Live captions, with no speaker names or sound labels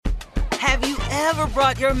Have you ever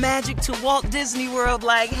brought your magic to Walt Disney World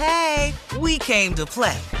like, hey, we came to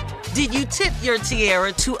play? Did you tip your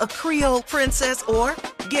tiara to a Creole princess or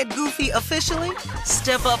get goofy officially?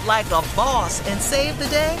 Step up like a boss and save the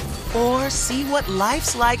day? Or see what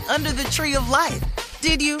life's like under the tree of life?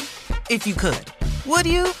 Did you? If you could. Would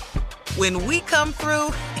you? When we come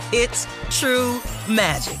through, it's true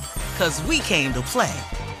magic. 'Cause we came to play.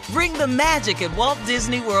 Bring the magic at Walt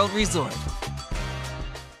Disney World Resort.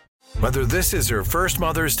 Whether this is her first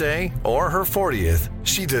Mother's Day or her 40th,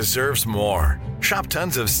 she deserves more. Shop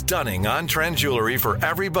tons of stunning on-trend jewelry for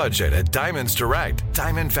every budget at Diamonds Direct.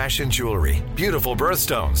 Diamond fashion jewelry, beautiful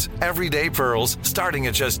birthstones, everyday pearls starting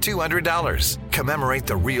at just $200. Commemorate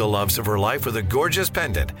the real loves of her life with a gorgeous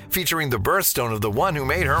pendant featuring the birthstone of the one who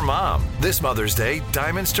made her mom. This Mother's Day,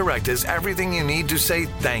 Diamonds Direct is everything you need to say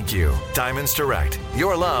thank you. Diamonds Direct,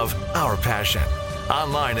 your love, our passion.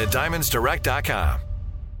 Online at diamondsdirect.com.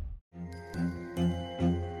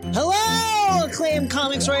 Hello, acclaimed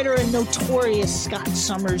comics writer and notorious Scott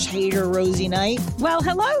Summers hater, Rosie Knight. Well,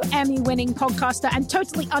 hello, Emmy-winning podcaster and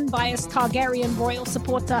totally unbiased Targaryen royal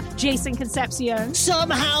supporter, Jason Concepcion.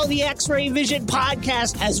 Somehow the X-Ray Vision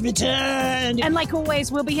podcast has returned. And like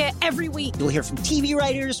always, we'll be here every week. You'll hear from TV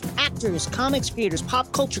writers, actors, comics creators,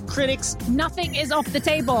 pop culture critics. Nothing is off the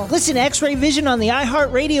table. Listen to X-Ray Vision on the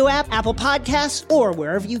iHeartRadio app, Apple Podcasts, or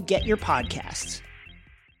wherever you get your podcasts.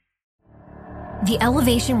 The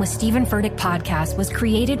Elevation with Stephen Furtick podcast was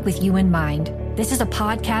created with you in mind. This is a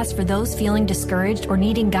podcast for those feeling discouraged or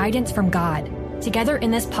needing guidance from God. Together in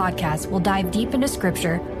this podcast, we'll dive deep into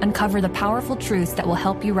Scripture, uncover the powerful truths that will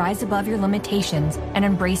help you rise above your limitations and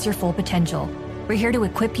embrace your full potential. We're here to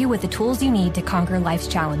equip you with the tools you need to conquer life's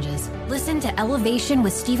challenges. Listen to Elevation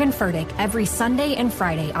with Stephen Furtick every Sunday and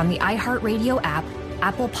Friday on the iHeartRadio app,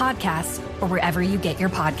 Apple Podcasts, or wherever you get your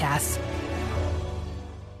podcasts.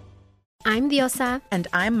 I'm Diosa. And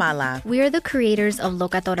I'm Mala. We are the creators of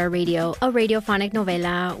Locatora Radio, a radiophonic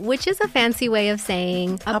novela, which is a fancy way of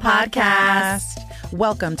saying a podcast.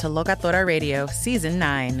 Welcome to Locatora Radio, Season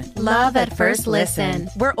 9. Love at First Listen.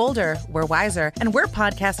 We're older, we're wiser, and we're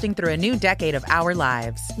podcasting through a new decade of our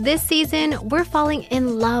lives. This season, we're falling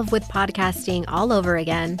in love with podcasting all over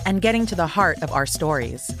again. And getting to the heart of our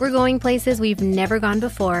stories. We're going places we've never gone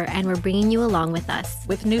before, and we're bringing you along with us.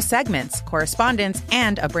 With new segments, correspondence,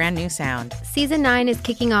 and a brand new sound. Season 9 is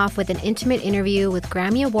kicking off with an intimate interview with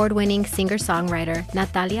Grammy Award-winning singer-songwriter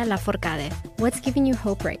Natalia Lafourcade. What's giving you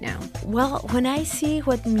hope right now? Well, when I see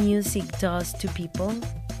what music does to people,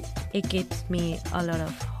 it gives me a lot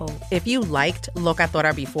of hope. If you liked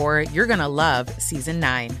Locatora before, you're going to love Season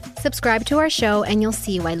 9. Subscribe to our show and you'll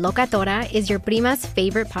see why Locatora is your prima's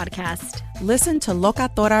favorite podcast. Listen to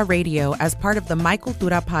Locatora Radio as part of the My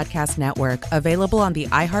Cultura Podcast Network, available on the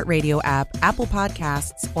iHeartRadio app, Apple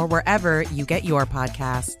Podcasts, or wherever you get your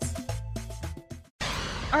podcasts.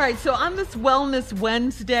 All right, so on this Wellness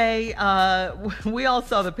Wednesday, we all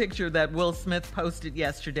saw the picture that Will Smith posted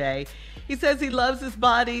yesterday. He says he loves his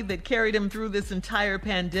body that carried him through this entire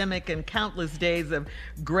pandemic and countless days of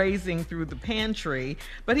grazing through the pantry,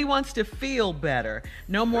 but he wants to feel better.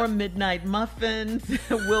 No more midnight muffins.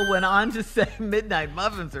 Will went on to say midnight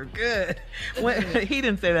muffins are good. He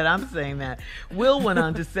didn't say that, I'm saying that. Will went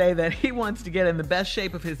on to say that he wants to get in the best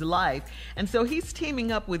shape of his life, and so he's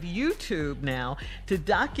teaming up with YouTube now to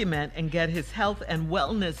document and get his health and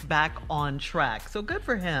wellness back on track. So good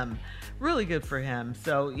for him. Really good for him.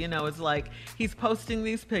 So, you know, it's like he's posting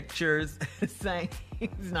these pictures saying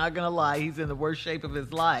he's not going to lie, he's in the worst shape of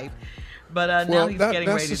his life. But now he's getting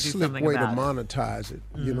ready to do something about it. That's a slick way to monetize it.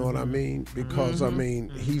 You know what I mean? Because, I mean,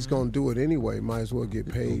 he's going to do it anyway. Might as well get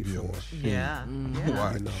paid for it. Yeah.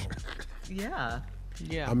 Yeah. You know. Yeah.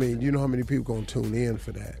 Yeah. I mean, you know how many people going to tune in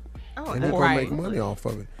for that? Oh, and they're going to make money off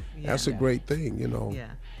of it. Yeah. That's a great thing, you know.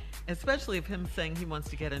 Yeah. Especially of him saying he wants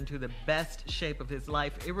to get into the best shape of his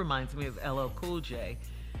life. It reminds me of LL Cool J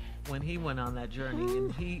when he went on that journey.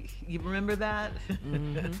 And you remember that?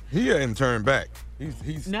 He hadn't turned back.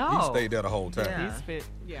 He stayed there the whole time. Yeah. He's fit.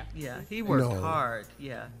 Yeah. Yeah. He worked hard.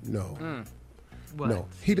 Yeah. No. What? No.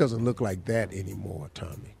 He doesn't look like that anymore,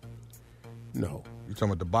 Tommy. No. You talking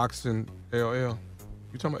about the boxing LL?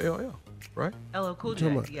 You talking about LL, right? LL Cool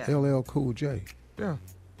J. Yeah. LL Cool J. Yeah.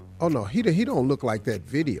 Oh no, he don't look like that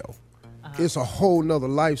video. It's a whole nother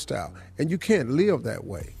lifestyle, and you can't live that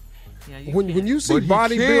way. Yeah, when you see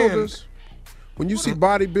bodybuilders,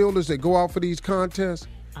 that go out for these contests,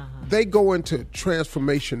 they go into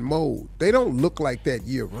transformation mode. They don't look like that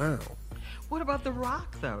year round. What about The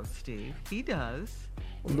Rock though, Steve? He does.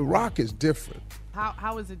 Well, The Rock is different.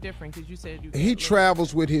 How is it different? Because you said he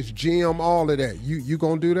travels with his gym, all of that. You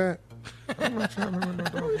gonna do that?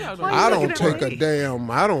 I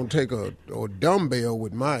don't take a dumbbell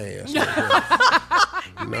with my ass.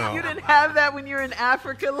 No. You didn't have that when you were in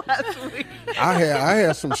Africa last week? I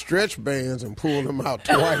had some stretch bands and pulled them out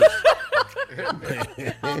twice.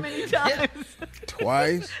 How many times?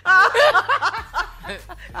 Twice.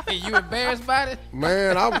 You embarrassed by it?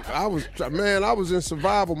 Man, I was in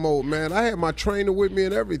survival mode, man. I had my trainer with me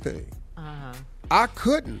and everything. I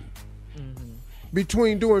couldn't.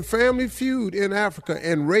 Between doing Family Feud in Africa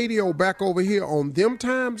and radio back over here on them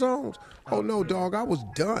time zones, oh no, dog, I was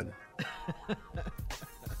done.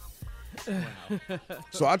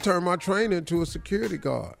 So I turned my trainer into a security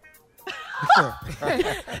guard.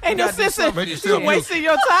 Ain't no sense in wasting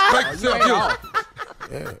your time.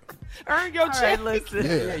 Yeah. Earn your check. Right, listen.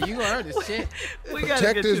 Yeah, you gonna earn this shit.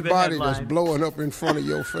 Protect this body that's blowing up in front of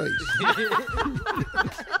your face.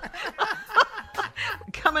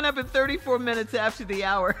 Coming up at 34 minutes after the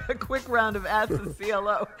hour, a quick round of Ask the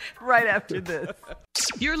CLO right after this.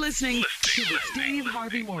 You're listening to the Steve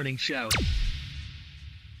Harvey Morning Show.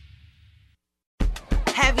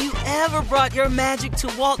 Have you ever brought your magic to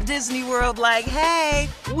Walt Disney World like, hey,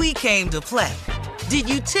 we came to play? Did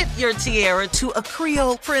you tip your tiara to a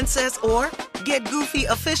Creole princess or get goofy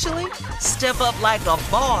officially? Step up like a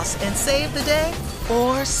boss and save the day?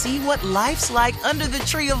 Or see what life's like under the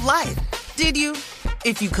tree of life? Did you?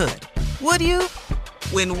 If you could. Would you?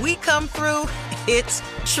 When we come through, it's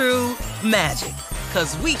true magic.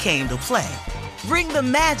 'Cause we came to play. Bring the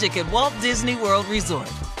magic at Walt Disney World Resort.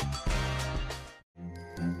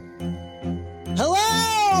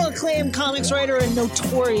 Hello, acclaimed comics writer and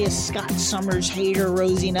notorious Scott Summers hater,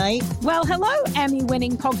 Rosie Knight. Well, hello,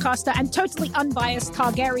 Emmy-winning podcaster and totally unbiased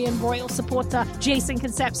Targaryen royal supporter, Jason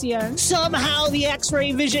Concepcion. Somehow the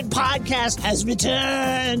X-Ray Vision podcast has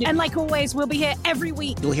returned. And like always, we'll be here every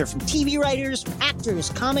week. You'll hear from TV writers, actors,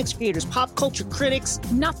 comics creators, pop culture critics.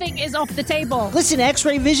 Nothing is off the table. Listen to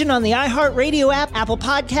X-Ray Vision on the iHeartRadio app, Apple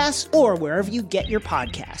Podcasts, or wherever you get your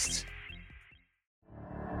podcasts.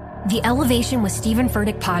 The Elevation with Stephen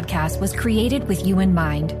Furtick podcast was created with you in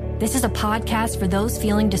mind. This is a podcast for those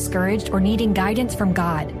feeling discouraged or needing guidance from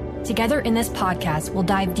God. Together in this podcast, we'll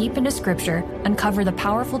dive deep into scripture, uncover the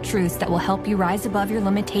powerful truths that will help you rise above your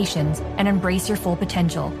limitations and embrace your full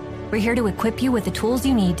potential. We're here to equip you with the tools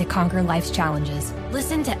you need to conquer life's challenges.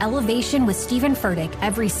 Listen to Elevation with Stephen Furtick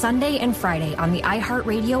every Sunday and Friday on the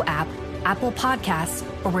iHeartRadio app, Apple Podcasts,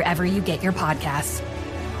 or wherever you get your podcasts.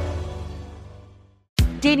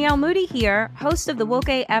 Danielle Moody here, host of the Woke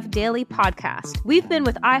AF Daily podcast. We've been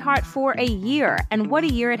with iHeart for a year, and what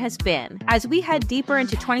a year it has been. As we head deeper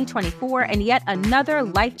into 2024 and yet another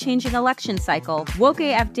life-changing election cycle, Woke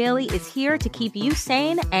AF Daily is here to keep you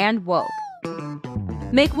sane and woke.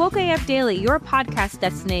 Make Woke AF Daily your podcast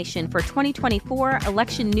destination for 2024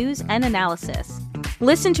 election news and analysis.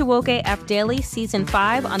 Listen to Woke AF Daily Season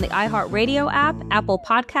 5 on the iHeartRadio app, Apple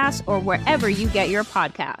Podcasts, or wherever you get your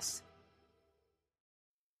podcasts.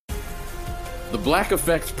 The Black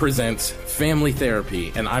Effect presents Family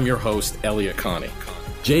Therapy, and I'm your host, Elliot Connie.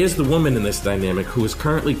 Jay is the woman in this dynamic who is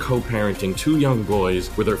currently co-parenting 2 young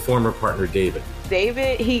boys with her former partner, David.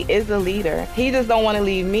 David, he is a leader. He just don't want to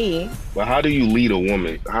leave me. But how do you lead a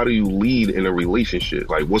woman? How do you lead in a relationship?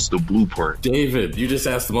 Like, what's the blueprint? David, you just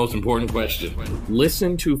asked the most important question.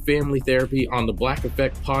 Listen to Family Therapy on the Black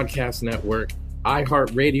Effect Podcast Network,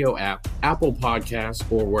 iHeartRadio app, Apple Podcasts,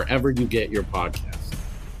 or wherever you get your podcasts.